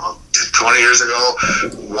I don't know, 20 years ago,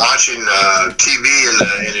 watching TV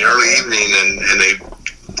in the early evening, and they.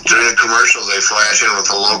 During the commercials, they flash in with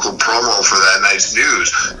a local promo for that night's news.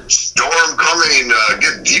 Storm coming,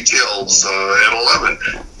 get details at 11.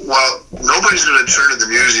 Well, nobody's going to turn to the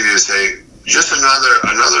news if you say, just another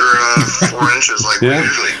 4 inches like we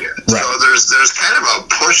usually get. Right. So there's kind of a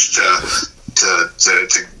push to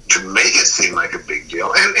make it seem like a big deal.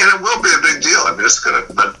 And it will be a big deal. I mean, it's going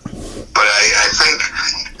to, but I think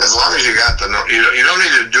as long as you got you don't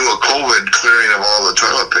need to do a COVID clearing of all the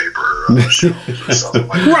toilet paper or something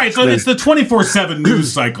like that. Right, so it's the 24/7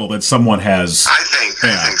 news cycle that someone has. I think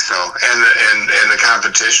so, and the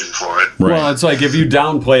competition for it. Right. Well, it's like if you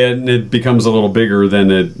downplay it and it becomes a little bigger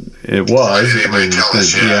than it was. Anybody tell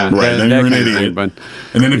us, right? Then you're an idiot.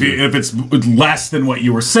 And then if it's less than what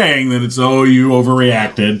you were saying, then it's you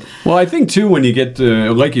overreacted. Well, I think too when you get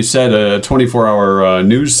to, like you said, a 24-hour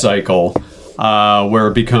news cycle. Where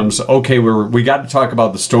it becomes, okay, we got to talk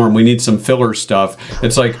about the storm. We need some filler stuff.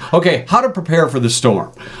 It's like, okay, how to prepare for the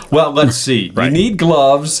storm? Well, let's see. Right. You need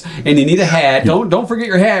gloves and you need a hat. Don't forget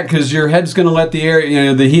your hat because your head's going to let the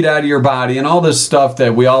air, the heat out of your body and all this stuff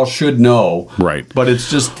that we all should know. Right. But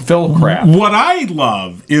it's just fill crap. What I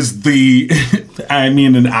love is there's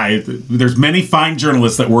many fine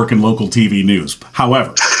journalists that work in local TV news.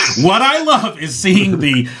 However, what I love is seeing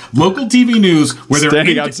the local TV news where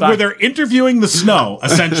they're interviewing the snow,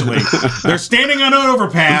 essentially. They're standing on an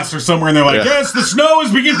overpass or somewhere, and they're like, yes, the snow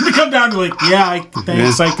is beginning to come down. They're like,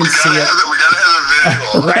 thanks, I can see it. We got to have a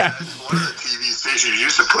visual. Right. One of the TV stations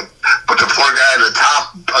used to put the poor guy at the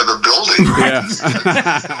top of the building. Right?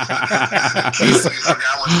 We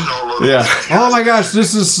forgot what snow looked like. Oh my gosh,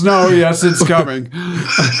 this is snow. Yes, it's coming.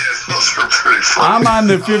 Those are pretty funny. I'm on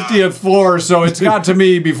the 50th floor, so it's got to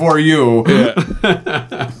me before you. Yeah.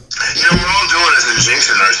 We're all doing this and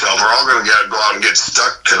jinxing ourselves. We're all going to go out and get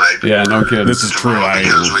stuck tonight. Yeah, no kidding. This is true.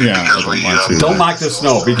 Don't mock the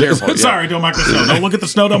snow. Be careful. Sorry, don't mock the snow. Don't look at the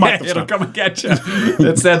snow. Don't mock the snow. It'll come and get you.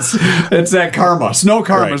 It's that karma. Snow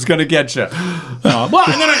karma is going to get you. It's going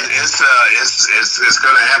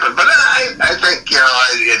to happen. But I think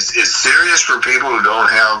it's serious for people who don't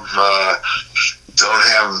have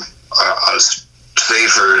a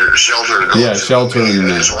safer shelter to go to. Shelter.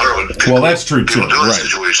 Well, that's true too. People do in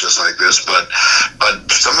situations like this, but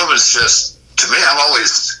some of it's just, to me, I've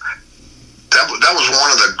always that was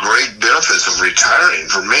one of the great benefits of retiring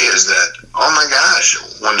for me is that, oh my gosh,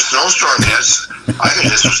 when a snowstorm hits, I can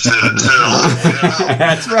just sit at home.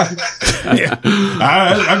 That's right. Yeah.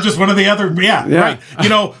 I'm just one of the other, right. You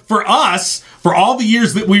know, for us, for all the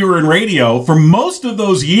years that we were in radio, for most of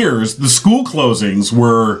those years, the school closings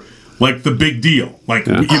were like the big deal. Like,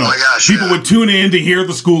 you know, people would tune in to hear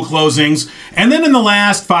the school closings. And then in the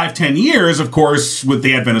last 5-10 years, of course, with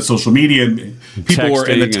the advent of social media, people were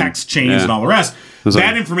in the text chains and all the rest.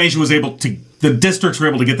 That information was able to, the districts were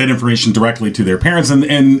able to get that information directly to their parents, and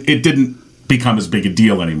it didn't become as big a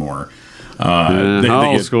deal anymore.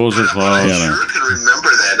 Schools are closed. I sure can remember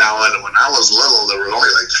that now. When I was little, there were only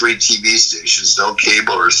like 3 TV stations, no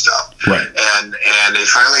cable or stuff. Right. And they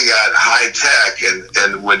finally got high tech,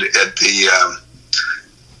 and would at the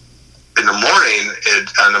in the morning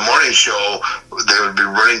on the morning show, they would be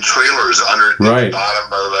running trailers under the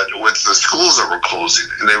bottom of it with the schools that were closing,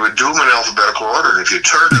 and they would do them in alphabetical order. And if you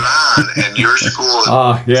turned it on and your school had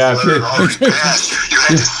already passed, you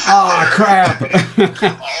had to sit there. Crap!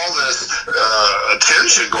 All this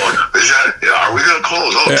attention going. Are we going to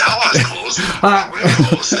close? Oh, tell us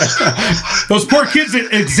close. Those poor kids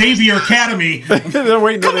at Xavier Academy. They're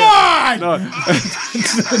waiting. Come on! No.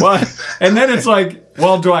 Well, and then it's like,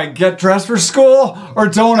 well, do I get dressed for school or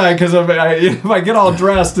don't I? Because if I get all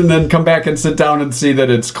dressed and then come back and sit down and see that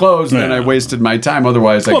it's closed, then I wasted my time.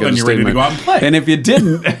 Otherwise, I could have stayed. Then you're ready to go out and play. And if you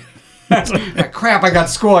didn't, crap, I got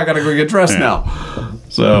school. I got to go get dressed now.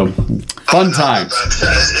 So, fun times. It's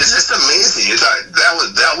just amazing.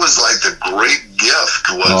 That was like the great gift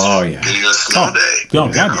was getting a snow day.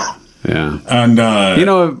 Oh, God, yeah. And you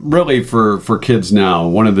know, really for kids now,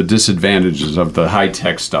 one of the disadvantages of the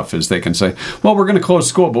high-tech stuff is they can say, well, we're going to close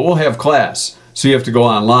school, but we'll have class. So you have to go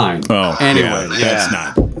online. Oh, anyway, that's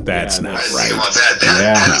not right. About that.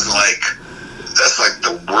 That's like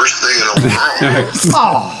the worst thing in the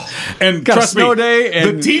world. And got trust a snow me, day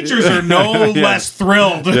and the teachers are no less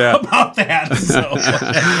thrilled about that. So.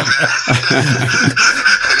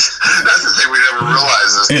 That's the thing we never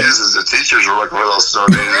realized as kids is the teachers were looking for those snow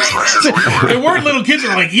days as much as we were. They weren't little kids. They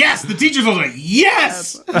were like, yes. The teachers were like,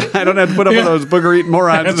 yes. I don't have to put up with those booger-eating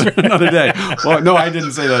morons another day. Well, no, I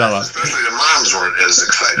didn't say that out loud. Especially the moms weren't as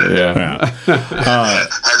excited. Had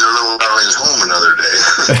their little darlings home another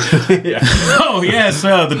day. Oh, yes,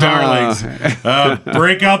 the darlings.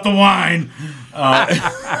 Break out the wine. The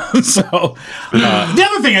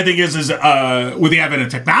other thing I think is with the advent of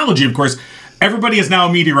technology, of course, everybody is now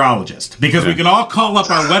a meteorologist because we can all call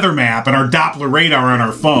up our weather map and our Doppler radar on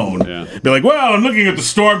our phone. Be like, well, I'm looking at the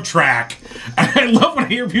storm track. I love when I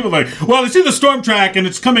hear people like, well, I see the storm track and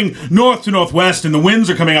it's coming north to northwest and the winds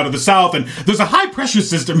are coming out of the south and there's a high pressure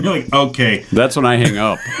system. You're like, okay. That's when I hang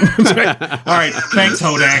up. All right. Thanks,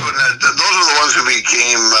 Hodak. Those are the ones who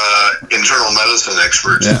became internal medicine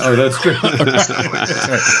experts. Yeah. Oh, that's good. I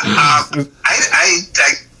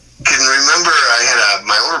can remember I had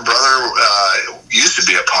my older brother used to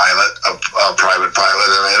be a pilot, a private pilot,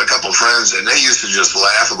 and I had a couple friends, and they used to just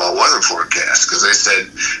laugh about weather forecasts because they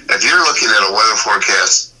said, if you're looking at a weather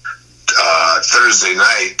forecast Thursday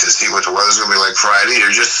night to see what the weather's going to be like Friday,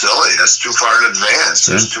 you're just silly. That's too far in advance.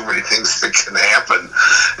 There's too many things that can happen,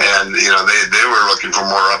 and you know they were looking for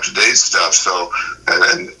more up to date stuff. So,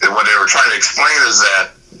 and what they were trying to explain is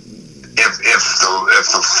that if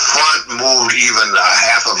the front moved even a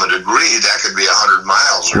half of a degree, that could be 100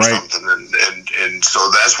 miles or something, and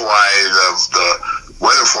so that's why the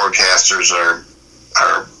weather forecasters are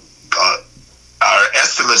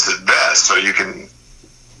estimates at best. So you can.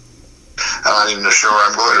 I'm not even sure where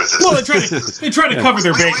I'm going with this. Well, they try to cover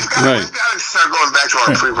their bases. We've got to start going back to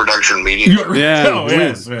our pre-production meeting.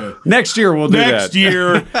 Next year we'll do that. Next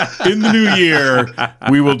year, in the new year,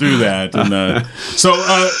 we will do that. And so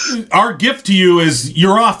our gift to you is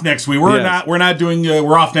you're off next week. We're not doing.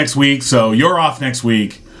 We're off next week, so you're off next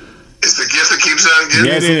week. It's the gift that keeps on giving.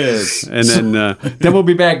 Yeah, it is. And then we'll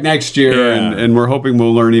be back next year, and we're hoping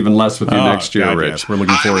we'll learn even less with you next year, Rich. Yes. We're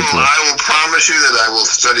looking forward to it. I will promise you that I will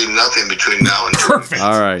study nothing between now and Perfect.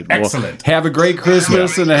 All right. Excellent. Well, have a great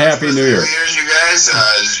Christmas and a Happy New Year. Years, you guys.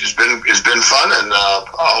 It's been fun, and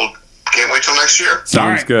I can't wait till next year.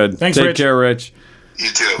 Sounds good. Thanks, Take Rich. care, Rich. You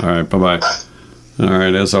too. All right. Bye-bye. Bye. All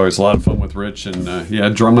right, as always, a lot of fun with Rich,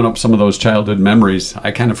 and drumming up some of those childhood memories. I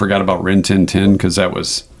kind of forgot about Rin Tin Tin because that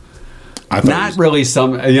was not really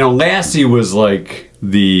some. Lassie was like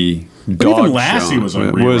the dog even Lassie show. was on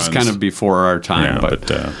It was reruns. kind of before our time,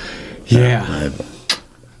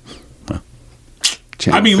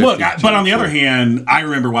 I mean, look, but on the other hand, I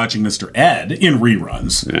remember watching Mr. Ed in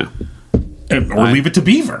reruns. Yeah. Or Leave It to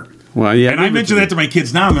Beaver. Well, yeah. And I mention that to my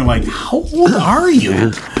kids now, and they're like, how old are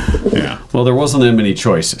you? Yeah. Well, there wasn't that many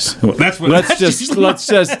choices. Well, let's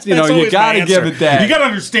just you know, you got to give it that. You got to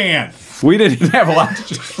understand. We didn't have a lot to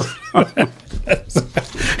choose from.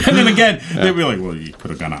 And then again, they'd be like, well, you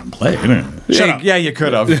could have gone out and played. Shut up. Yeah, you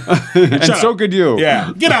could have. And so could you.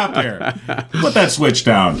 Yeah. Get out there. Put that switch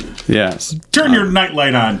down. Yes. Turn your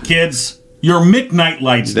nightlight on, kids. Your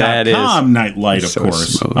McNightlights.com nightlight, of so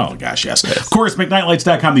course. smooth. Oh, gosh, yes. Of course,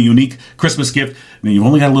 McNightlights.com, the unique Christmas gift. And you've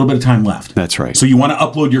only got a little bit of time left. That's right. So you want to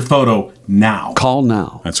upload your photo now. Call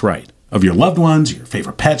now. That's right. Of your loved ones, your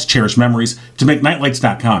favorite pets, cherished memories, to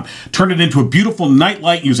McNightlights.com. Turn it into a beautiful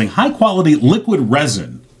nightlight using high-quality liquid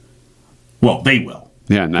resin. Well, they will.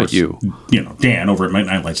 Yeah, not course, you. You know, Dan over at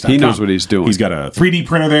McNightlights.com. He knows what he's doing. He's got a 3D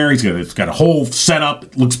printer there. It's got a whole setup.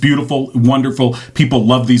 It looks beautiful, wonderful. People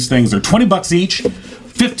love these things. They're $20 each.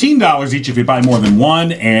 $15 each if you buy more than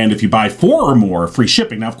one, and if you buy 4 or more, free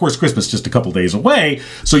shipping. Now, of course, Christmas is just a couple days away,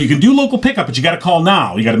 so you can do local pickup, but you got to call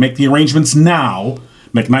now. You got to make the arrangements now.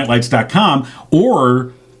 McNightlights.com,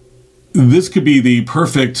 or this could be the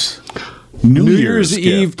perfect New Year's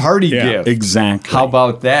Eve party gift. Exactly. How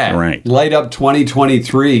about that? Right. Light up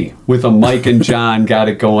 2023 with a Mike and John got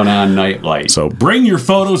it going on nightlight. So bring your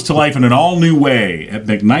photos to life in an all-new way at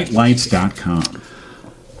McNightlights.com.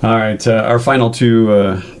 All right, our final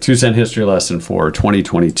 2-cent history lesson for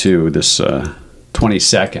 2022, this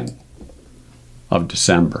 22nd of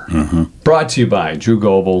December. Mm-hmm. Brought to you by Drew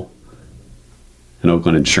Goebel and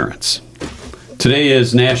Oakland Insurance. Today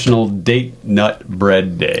is National Date Nut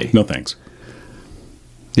Bread Day. No thanks.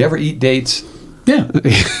 You ever eat dates? Yeah.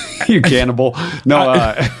 You cannibal.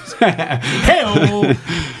 No. Hey-o.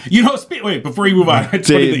 You know, wait, before you move on, it's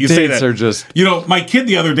funny that you say that. Are just... You know, my kid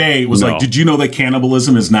the other day was like, did you know that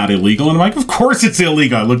cannibalism is not illegal? And I'm like, of course it's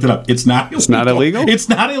illegal. I looked it up. It's not illegal. It's not illegal? It's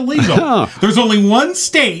not illegal. Huh. There's only one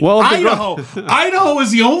state, Idaho. Idaho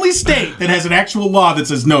is the only state that has an actual law that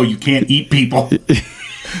says, no, you can't eat people.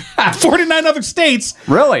 49 other states,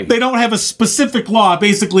 really, they don't have a specific law.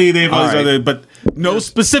 Basically, they have other, but no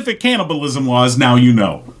specific cannibalism laws. Now you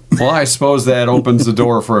know. Well, I suppose that opens the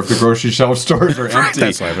door for if the grocery shelf stores are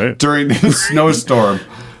empty during the snowstorm.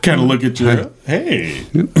 Kind of look at you. Hey.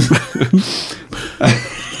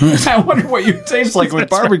 I wonder what you taste like with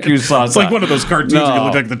barbecue sauce. It's like one of those cartoons where you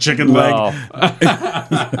look like the chicken leg.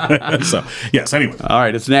 So, yes, anyway. All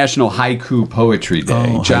right, it's National Haiku Poetry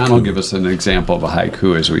Day. John will give us an example of a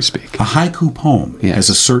haiku as we speak. A haiku poem has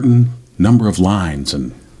a certain number of lines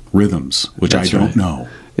and rhythms, which I don't know.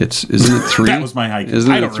 Isn't it 3? That was my haiku.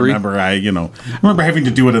 Isn't I it don't 3? remember. I remember having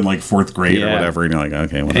to do it in like 4th grade or whatever. And you're like,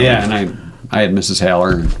 okay, whatever. Yeah, and I had Mrs.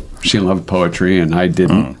 Haller. She loved poetry, and I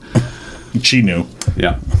didn't. She knew.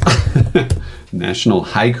 Yeah. National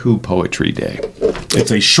Haiku Poetry Day. It's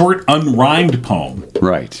a short, unrhymed poem.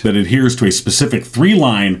 Right. That adheres to a specific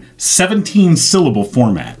 3-line, 17-syllable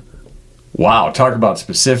format. Wow, talk about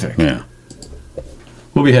specific. Yeah.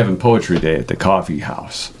 We'll be having Poetry Day at the coffee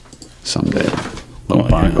house someday.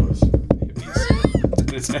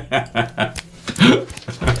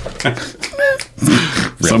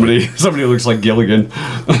 Somebody looks like Gilligan.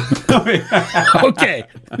 Okay,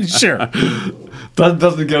 sure.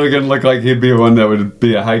 Doesn't Gilligan look like he'd be one that would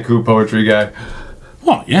be a haiku poetry guy?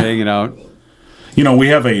 Well, yeah. Hanging out. You know, we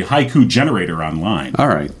have a haiku generator online. All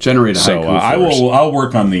right, generate a haiku. So I'll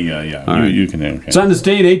work on the you can. Okay. So on this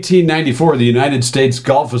day in 1894, the United States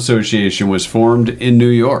Golf Association was formed in New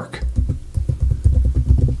York.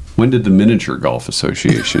 When did the Miniature Golf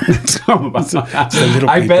Association?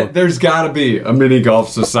 I bet there's got to be a mini golf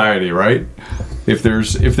society, right? If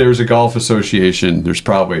there's a golf association, there's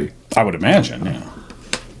probably, I would imagine, yeah.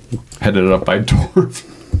 Headed up by Dorf.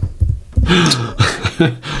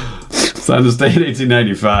 So on this day in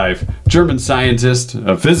 1895, German scientist,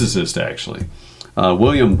 a physicist actually,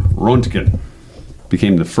 William Röntgen,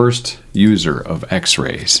 became the first user of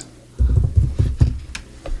X-rays.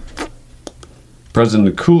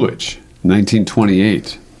 President Coolidge, in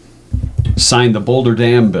 1928, signed the Boulder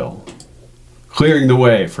Dam Bill, clearing the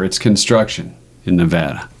way for its construction in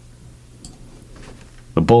Nevada.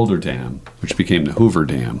 The Boulder Dam, which became the Hoover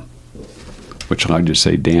Dam, which allowed you to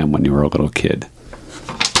say dam when you were a little kid.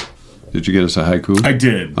 Did you get us a haiku? I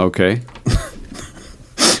did. Okay.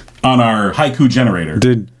 On our haiku generator.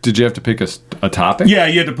 Did you have to pick a topic? Yeah,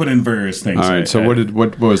 you had to put in various things. All right, so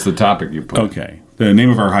what was the topic you put? Okay. The name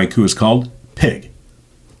of our haiku is called Pig.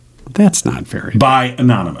 That's not very... By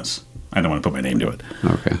Anonymous. I don't want to put my name to it.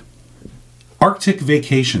 Okay. Arctic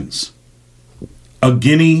vacations. A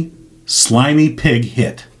guinea slimy pig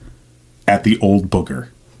hit at the old booger.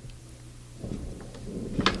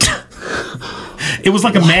 It was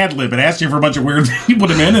like a Mad Lib. It asked you for a bunch of weird things. You put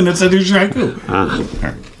them in, and it said, here's your haiku. All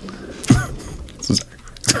right.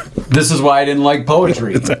 This is why I didn't like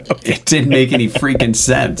poetry. It didn't make any freaking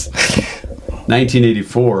sense.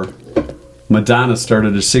 1984, Madonna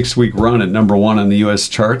started a 6-week run at #1 on the U.S.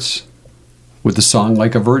 charts with the song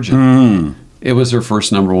Like a Virgin. It was her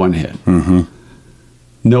first #1 hit.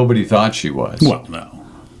 Nobody thought she was. Well, no.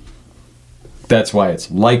 That's why it's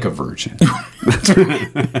Like a Virgin.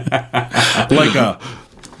 Like a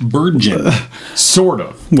virgin. Sort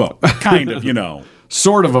of. Well, kind of, you know.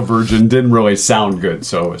 Sort of a virgin didn't really sound good,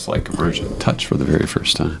 so it's Like a Virgin. Touched for the very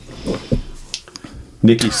first time.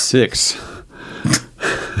 Nikki Sixx.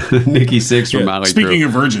 Nikki Sixx from Motley Crue. Speaking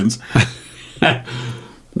of virgins.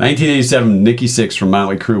 1987, Nikki Sixx from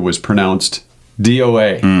Motley Crue was pronounced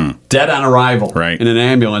DOA, dead on arrival, in an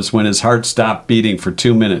ambulance when his heart stopped beating for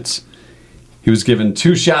 2 minutes. He was given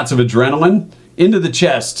 2 shots of adrenaline into the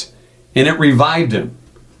chest, and it revived him.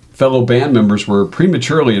 Fellow band members were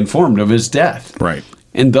prematurely informed of his death. Right.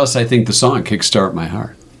 And thus, I think the song Kickstart My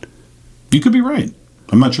Heart. You could be right.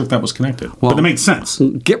 I'm not sure if that was connected, but it makes sense.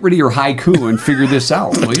 Get rid of your haiku and figure this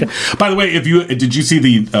out, will you? By the way, did you see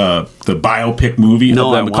the biopic movie?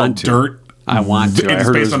 No, I called want to. Dirt. I want to. It's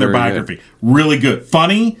based on their biography. Good. Really good,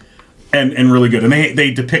 funny, and really good. And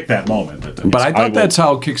they depict that moment. But I thought that's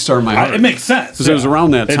how Kickstart My Heart. It makes sense because it was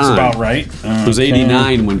around that time. It's about right. It was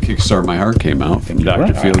 '89 when Kickstart My Heart came out from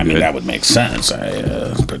Dr. Feelgood. I mean, that would make sense.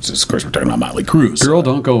 Of course, we're talking about Motley Crue. Girl,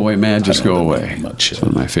 don't go away, man. Just go away. It's one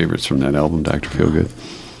of my favorites from that album, Dr. Feelgood.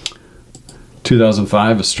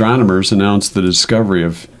 2005, astronomers announced the discovery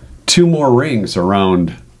of 2 more rings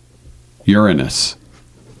around Uranus.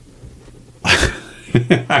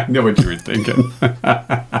 I know what you were thinking.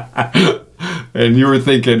 And you were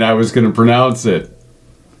thinking I was going to pronounce it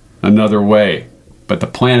another way. But the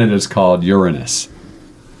planet is called Uranus.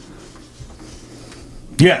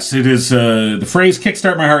 Yes, it is. The phrase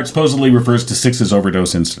Kickstart My Heart supposedly refers to Sixx's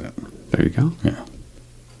overdose incident. There you go. Yeah.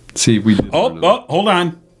 See, we did hold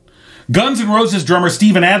on. Guns N' Roses drummer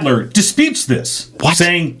Steven Adler disputes this,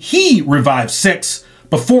 saying he revived Sixx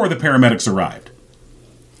before the paramedics arrived.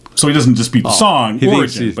 So he doesn't dispute the song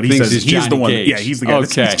origin, but he says he's the one. Yeah, he's the guy.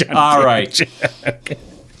 Okay, all right. Okay.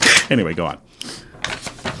 Anyway, go on.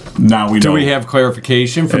 Now we know. Do we have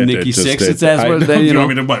clarification from Nikki Sixx? It's as well. You want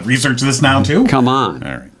me to research this now too? Come on.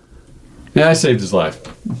 All right. Yeah, I saved his life.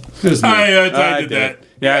 I did that.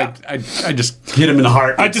 Yeah, I just hit him in the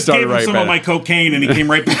heart. I just gave him some of my cocaine, and he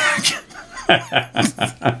came right back.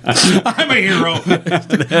 I'm a hero.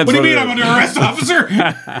 What do you mean I'm under arrest, officer?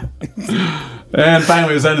 And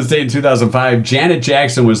finally, it was on this date in 2005. Janet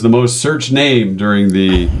Jackson was the most searched name during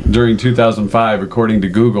 2005, according to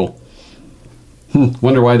Google.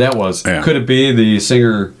 Wonder why that was. Yeah. Could it be the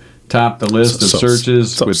singer topped the list of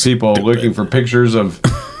searches with people looking for pictures of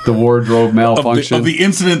the wardrobe malfunction of the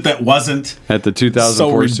incident that wasn't at the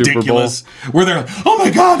 2004 Super Bowl, where they're like, "Oh my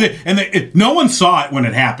God!" And no one saw it when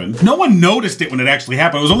it happened. No one noticed it when it actually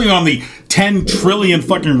happened. It was only on the 10 trillion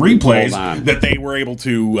fucking replays that they were able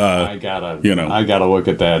to. I gotta look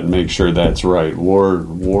at that and make sure that's right.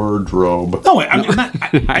 Wardrobe. No, I mean,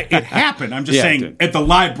 it happened. I'm just saying at the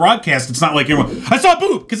live broadcast, it's not like everyone. I saw a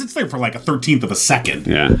boob because it's there for like a 1/13 of a second.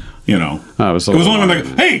 Yeah, it was only when they're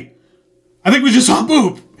like, "Hey, I think we just saw a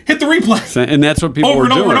boob." Hit the replay. And that's what people over were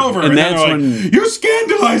and doing. Over and over. And that's when you're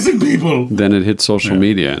scandalizing people. Then it hit social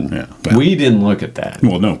media. And we didn't look at that.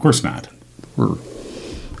 Well, no, of course not. We're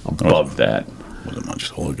above that. Wasn't much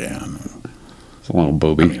to look at. It's a little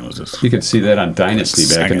booby. You can see that on Dynasty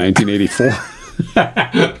back in 1984.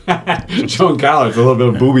 Joan Collins, a little bit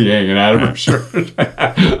of booby hanging out of her shirt.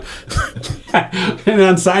 And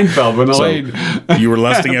on Seinfeld, when you were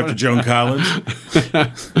lusting after Joan Collins?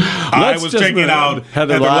 I was checking out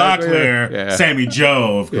Heather Locklear, Sammy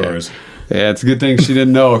Joe, of course. Yeah, it's a good thing she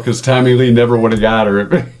didn't know, because Tommy Lee never would have got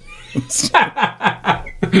her.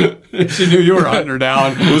 She knew you were hunting her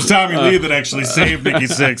down. It was Tommy Lee that actually saved Nikki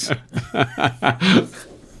Sixx.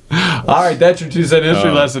 All right, that's your 2-cent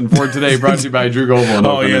history lesson for today, brought to you by Drew Goble and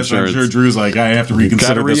Oakland Insurance. I'm sure Drew's like, I have to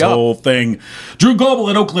reconsider this whole thing. Drew Goble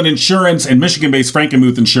at Oakland Insurance and Michigan-based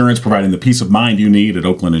Frankenmuth Insurance, providing the peace of mind you need at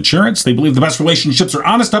Oakland Insurance. They believe the best relationships are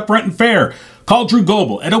honest, upfront, and fair. Call Drew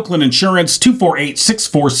Goble at Oakland Insurance,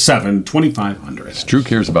 248-647-2500. Drew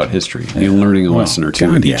cares about history. You're learning a lesson or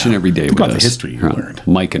two each and every day with us. The history you learned.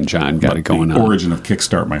 Mike and John got it going on. The origin of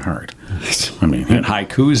Kickstart My Heart. I mean, and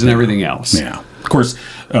haikus and everything else. Yeah. Of course,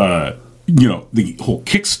 the whole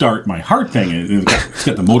Kickstart My Heart thing, it's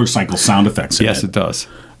got the motorcycle sound effects in it. Yes, it does.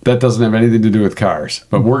 That doesn't have anything to do with cars,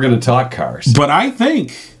 but we're going to talk cars. But I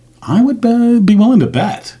think I would be willing to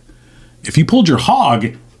bet if you pulled your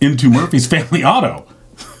hog into Murphy's Family Auto,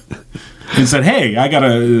 and said, "Hey, I got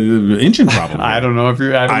a engine problem." I don't know if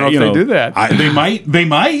they do that. They might. They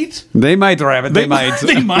might, Rabbit. They might.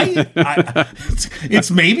 They might.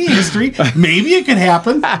 It's maybe history. Maybe it could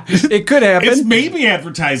happen. It could happen. It's maybe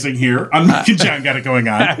advertising here on Mike and John Got It Going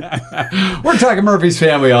On. We're talking Murphy's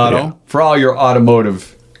Family Auto for all your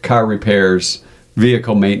automotive car repairs,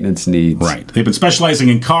 vehicle maintenance needs. Right. They've been specializing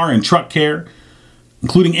in car and truck care,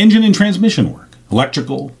 including engine and transmission work,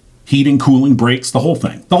 electrical, heating, cooling, brakes, the whole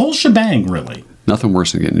thing. The whole shebang, really. Nothing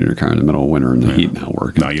worse than getting in your car in the middle of winter and the heat not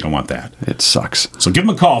working. No, you don't want that. It sucks. So give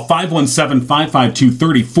them a call,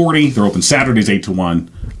 517-552-3040. They're open Saturdays 8 to 1.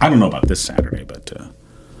 I don't know about this Saturday, but...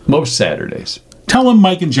 most Saturdays. Tell them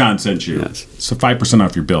Mike and John sent you. Yes. So 5%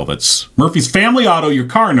 off your bill. That's Murphy's Family Auto. Your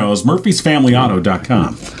car knows.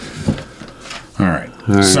 Murphy'sFamilyAuto.com. All right.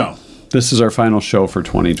 So... this is our final show for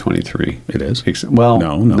 2023. It is? Well,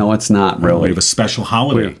 no, it's not really. We have a special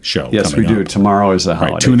holiday show. Yes, we do. Up. Tomorrow is a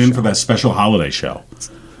holiday show. Tune in for that special holiday show.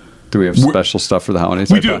 Do we have special stuff for the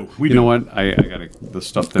holidays? We do. You know what? I got the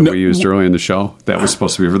stuff that we used early in the show. That was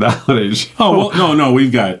supposed to be for the holiday show. Oh, well, no,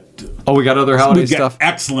 we've got... Oh, we got other holiday stuff?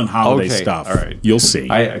 Excellent holiday stuff. All right. You'll see.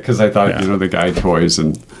 Because I thought, the guy toys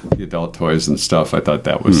and the adult toys and stuff, I thought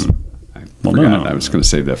that was... Well, no. I was going to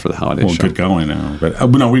save that for the holiday show. Good going now. But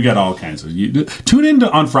no, we got all kinds of... Tune in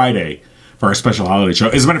on Friday for our special holiday show.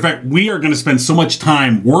 As a matter of fact, we are going to spend so much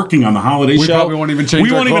time working on the holiday show. We probably won't even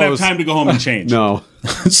change our clothes. We won't even have time to go home and change. No.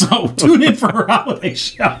 So tune in for our holiday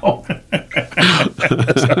show.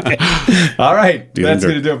 Okay. All right. That's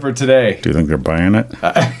going to do it for today. Do you think they're buying it?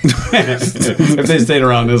 If they stayed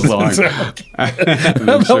around this long.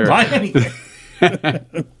 They'll buy anything.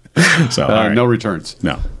 So, right. No returns.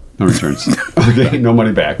 No returns. Okay, no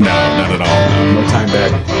money back. No, not at all. No time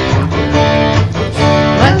back.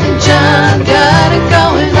 Mike and John got it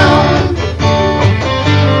going on.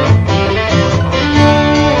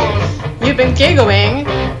 You've been giggling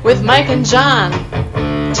with Mike and John.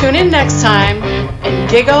 Tune in next time and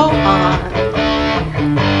giggle on.